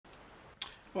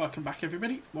Welcome back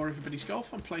everybody, more Everybody's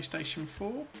Golf on PlayStation 4.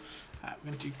 We're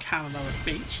going to do Kanaloa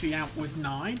Beach, the Outward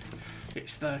 9.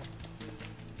 It's the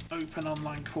open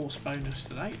online course bonus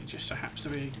today. It just so happens to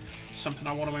be something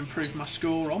I want to improve my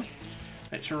score on.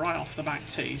 It's right off the back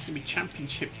tees, it's going to be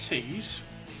championship tees.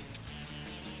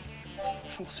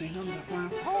 14 under,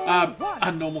 wow.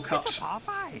 And normal cuts.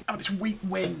 And it's weak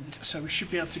wind, so we should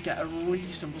be able to get a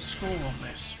reasonable score on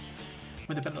this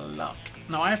with a bit of luck.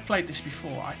 Now, I have played this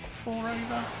before. I think 4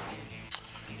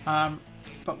 over.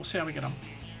 But we'll see how we get on.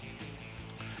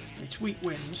 It's weak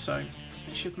wind, so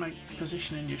it should make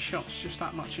positioning your shots just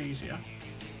that much easier.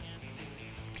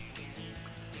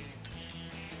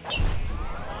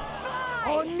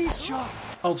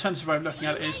 Alternative way of looking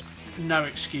at it is no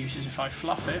excuses if I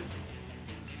fluff it.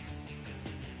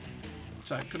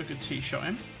 So, got a good tee shot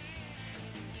in.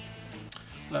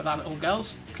 Look, that little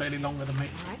girl's clearly longer than me.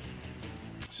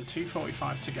 So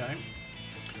 2:45 to go.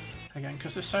 Again,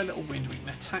 because there's so little wind, we can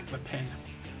attack the pin.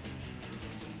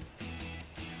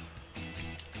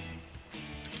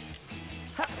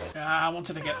 I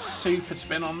wanted to get super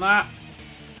spin on that.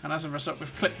 And as a result,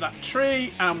 we've clipped that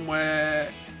tree and we're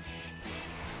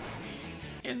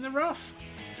in the rough.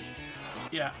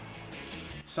 Yeah.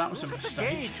 So that was a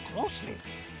mistake.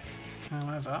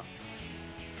 However,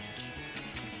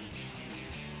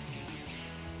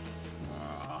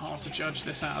 hard to judge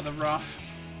this out of the rough.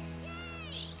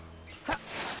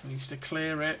 Needs to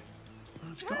clear it.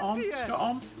 It's got on, it's got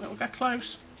on. It'll get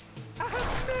close.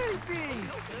 Amazing!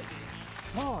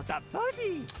 For the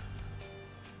birdie!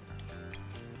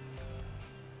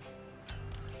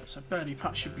 So birdie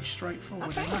putt should be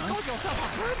straightforward. Alright.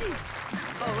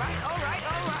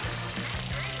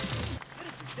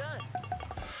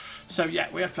 So yeah,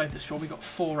 we have played this before. We got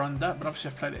 4 under, but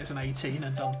obviously I've played it as an 18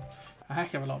 and done a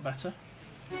heck of a lot better.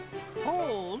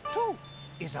 Hole 2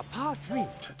 is a par 3.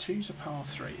 So 2's a par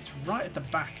 3. It's right at the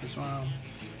back as well.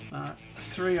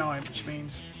 3i, which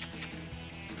means...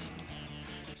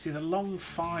 See, the long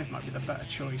 5 might be the better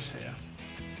choice here.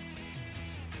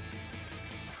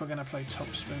 If we're going to play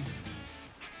topspin.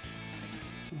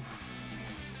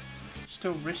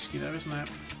 Still risky though, isn't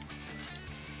it?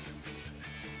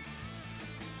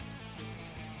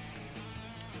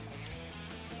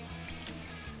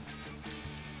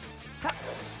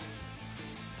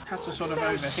 Had to sort of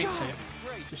overhit it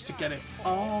just to get it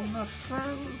on the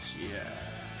front. Yeah,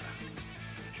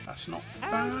 that's not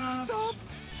bad.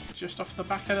 Just off the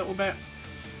back a little bit.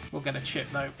 We'll get a chip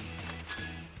though.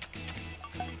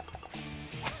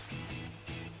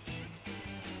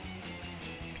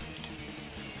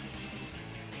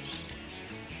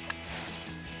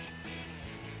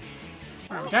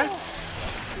 There we go.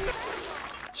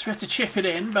 So we have to chip it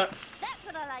in, but that's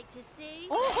what I like to see.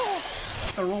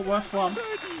 They're all worth one.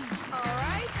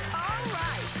 Alright.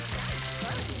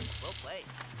 Well played.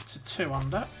 It's a 2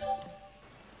 under.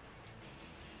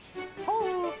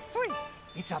 Hole 3.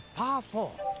 It's a par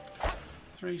 4.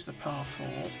 3's the par 4.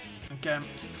 Again,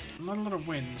 not a lot of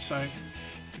wind, so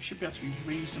we should be able to be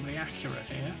reasonably accurate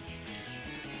here.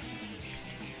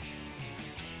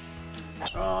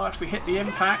 Oh, if we hit the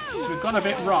impact, so we've gone a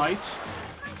bit right,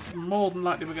 more than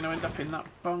likely we're going to end up in that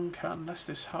bunker unless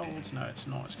this holds. No, it's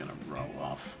not. It's going to roll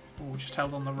off. Oh, we just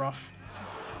held on the rough.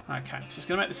 Okay, so it's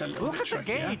going to make this a little bit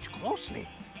trickier. Look at the gauge closely.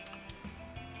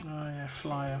 Oh yeah,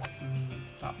 flyer.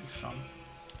 That'd be fun.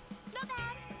 Not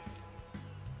bad.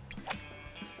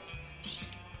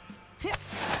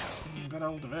 Got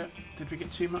hold of it. Did we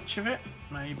get too much of it?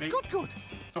 Maybe. Good.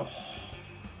 Oh,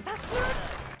 That's good.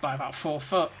 by about 4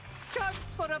 foot. Chance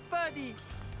for a birdie.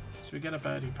 So we get a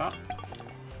birdie putt.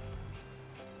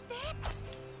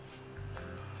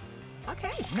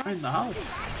 Okay. In the hole.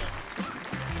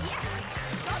 Yes,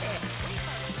 got it.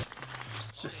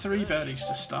 So 3 birdies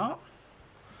to start.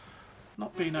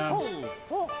 Not been Hole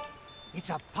 4. It's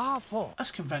a par 4.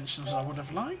 as conventional as I would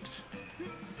have liked.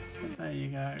 But there you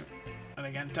go. And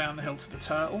again, down the hill to the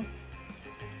turtle.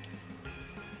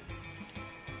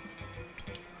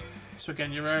 So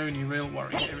again, your only real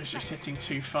worry here is just hitting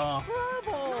too far.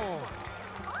 Bravo!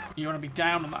 You want to be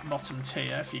down on that bottom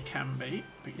tier if you can be,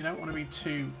 but you don't want to be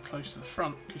too close to the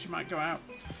front because you might go out,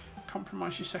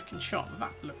 compromise your second shot.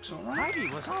 That looks alright. Birdie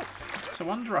was out.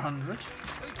 So under 100.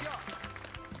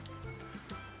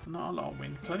 Not a lot of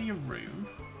wind, plenty of room.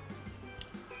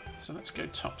 So let's go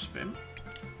topspin.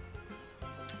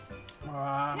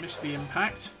 Missed the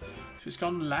impact. So it's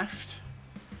gone left.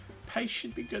 Pace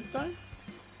should be good though.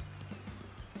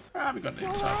 We've got an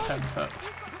inside 10 foot.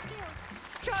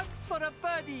 Chance for a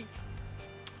birdie.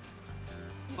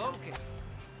 Focus.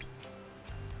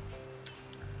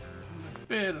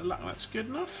 Bit of luck, that's good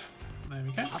enough. There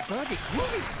we go. A birdie.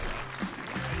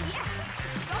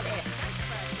 Yes, got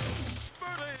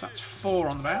it. So that's 4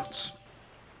 on the bounce.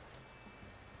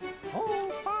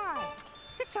 Hole 5.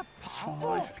 It's a par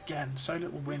 4. 5 again. So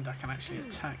little wind, I can actually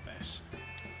attack this.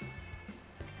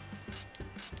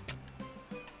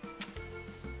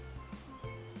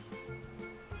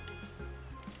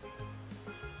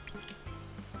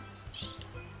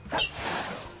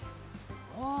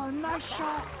 Oh, nice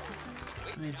shot.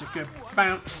 Needs a good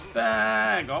bounce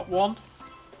there. Got 1.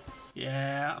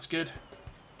 Yeah, that's good.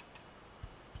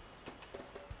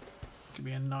 Could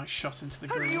be a nice shot into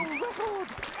the A new green. record.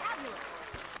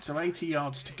 So 80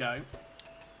 yards to go.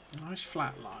 Nice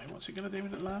flat lie. What's it going to do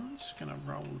when it lands? Going to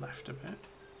roll left a bit.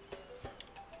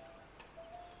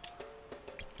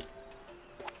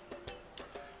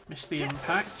 Missed the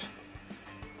impact.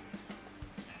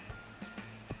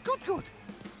 Good, good.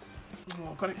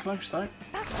 Oh, got it close though.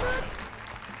 That's good.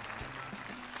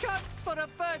 Chance for a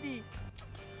birdie.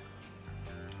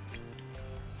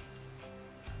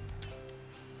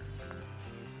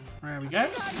 There we go.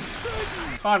 Nice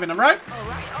birdie. 5 in a row. All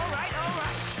right, all right, all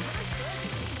right.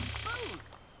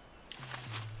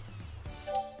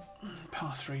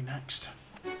 Par 3 next.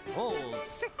 Hole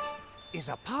 6 is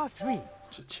a par 3.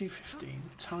 It's a 215.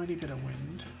 Tiny bit of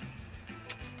wind.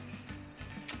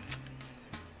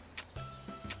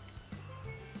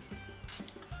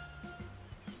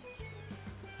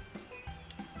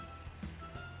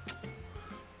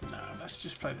 No, let's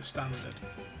just play the standard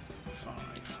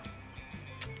 5.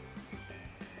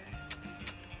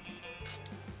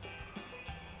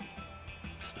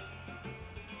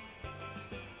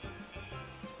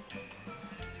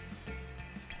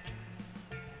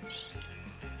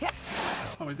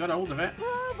 Oh, we got hold of it.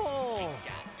 Bravo.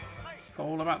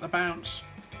 All about the bounce.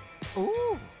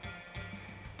 Ooh.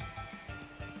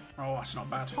 Oh, that's not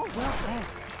bad. Oh, well played.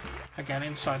 Again,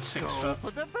 inside 6 Go foot.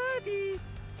 for the birdie.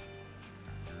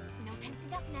 No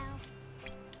tensing up now.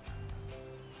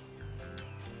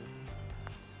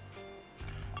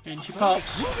 In she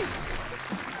pops.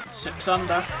 6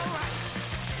 under.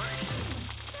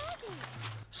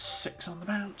 6 on the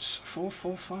bounce. 4,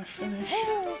 4, 5 finish.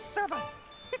 Hole 7.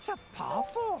 It's a par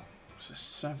 4. It's a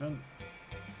 7.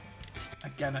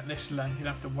 Again, at this length, you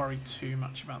don't have to worry too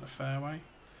much about the fairway.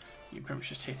 You can pretty much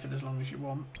just hit it as long as you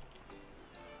want.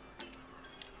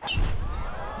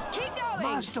 Keep going.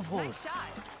 Masterful. Nice shot.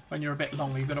 When you're a bit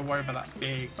longer, you've got to worry about that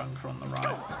big bunker on the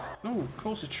right. Oh, of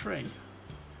course, a tree.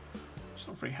 It's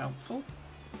not very helpful.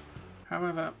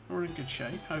 However, we're in good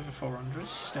shape. Over 400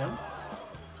 still.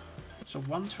 So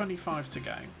 125 to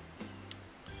go.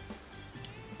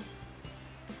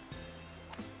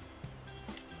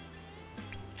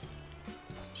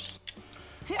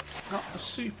 Got the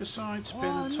super side spin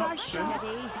and top nice spin. shot.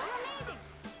 Steady.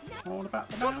 All about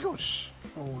the Good, good. bounce.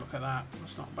 Oh, look at that.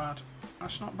 That's not bad.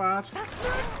 That's not bad. That's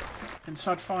good.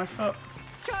 Inside 5 foot.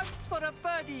 Chance for a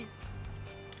birdie.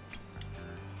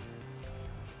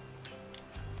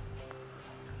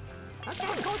 Okay,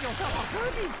 got yourself a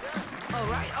birdie. All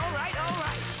right, all right, all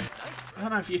right. I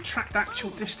don't know if you tracked actual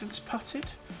distance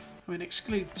putted. I mean,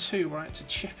 exclude 2 where I had to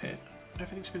chip it.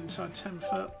 Everything's been inside 10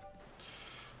 foot.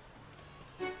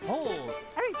 Hole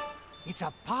 8. It's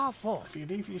a par 4. If you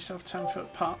leave yourself 10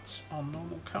 foot putts on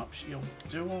normal cups, you'll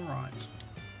do alright.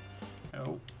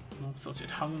 Oh, I thought it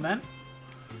hung then.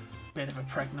 Bit of a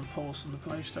pregnant pause on the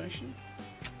PlayStation.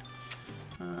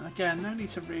 Again, no need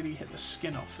to really hit the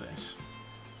skin off this.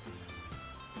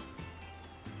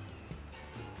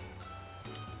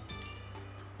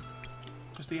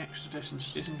 Because the extra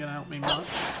distance isn't going to help me much.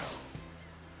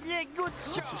 Yeah, good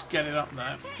Let's shot. just get it up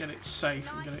there, get it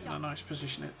safe and get it in a nice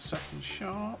position at the second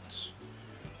shot.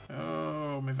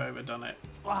 Oh, we've overdone it.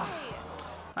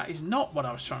 That is not what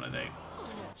I was trying to do.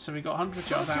 So we got 100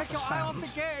 yards out Take the your eye off sand.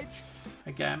 the gauge.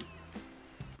 Again,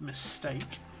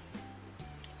 mistake.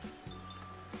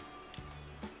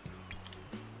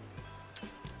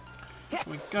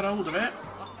 We got hold of it.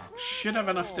 Should have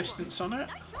enough distance on it.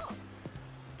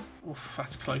 Oof,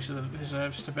 that's closer than it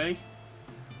deserves to be.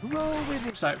 Roll with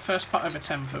it. So first putt over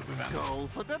 10 foot we've had. Go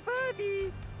for the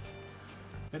birdie.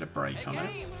 Bit of break on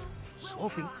it.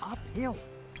 Sloping uphill.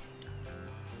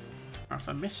 If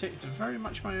I miss it, it's very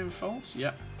much my own fault.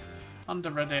 Yep.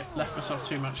 Underread it, left myself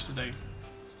too much to do.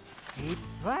 Deep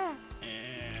breath. Yeah,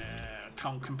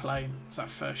 can't complain. It's that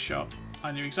first shot.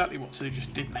 I knew exactly what to do,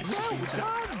 just didn't Well execute it.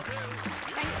 done.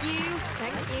 Thank you.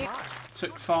 Thank you.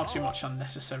 Took far too much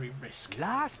unnecessary risk.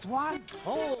 Last one.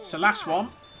 Hole. So last one.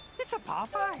 It's a par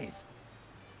 5.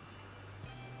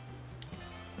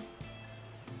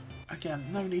 Again,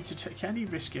 no need to take any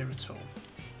risk here at all.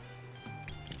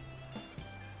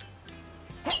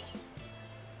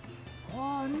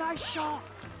 Oh, nice shot.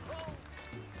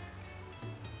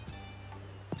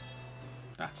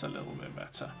 That's a little bit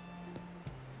better.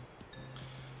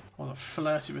 Well, I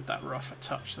flirted with that rougher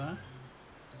touch there.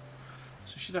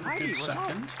 So she should have a good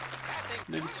second.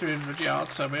 Nearly 300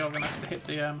 yards, so we are going to have to hit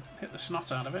the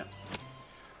snot out of it.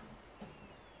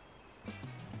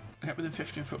 Get within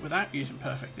 15 foot without using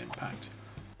perfect impact.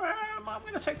 I'm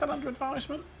going to take that under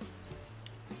advisement.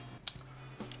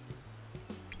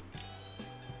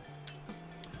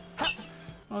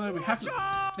 Although we haven't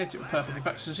hit it with perfect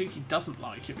impact, Suzuki doesn't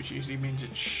like it, which usually means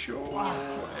it's sure.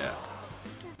 Yeah,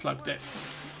 plugged it.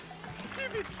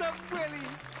 Give it some willy.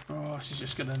 Oh, she's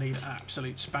just going to need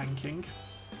absolute spanking.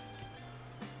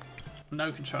 No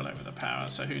control over the power,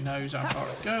 so who knows how far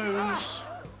it goes.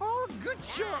 Oh, good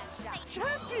shot.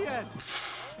 Champion.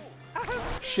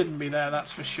 Shouldn't be there,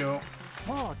 that's for sure.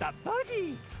 For the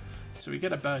birdie. So we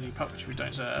get a birdie putt, which we don't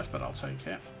deserve, but I'll take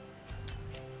it.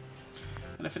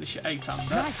 And I finish at 8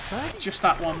 under. Nice, just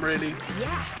that one, really.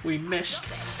 Yeah. We missed.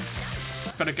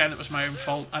 But again, it was my own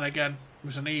fault. And again, it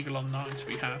was an eagle on 9 to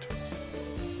be had.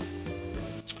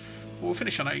 We'll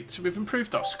finish on 8. So we've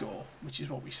improved our score, which is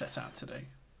what we set out to do.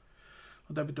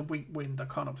 Although with the weak wind, I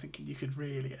kind of thinking you could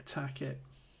really attack it.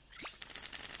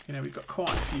 You know, we've got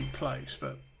quite a few close,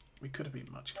 but we could have been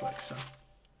much closer.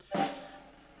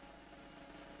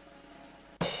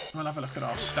 We'll have a look at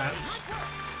our stats.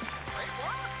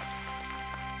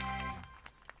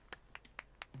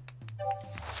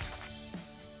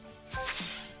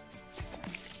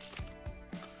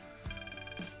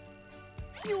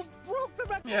 You broke the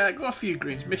record. Yeah, got a few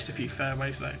greens, missed a few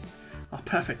fairways though. Our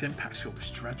perfect impact score was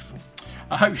dreadful.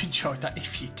 I hope you enjoyed that.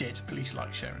 If you did, please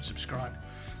like, share and subscribe.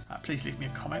 Please leave me a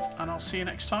comment and I'll see you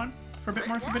next time for a bit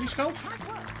more of Billy's Golf.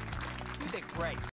 You did great.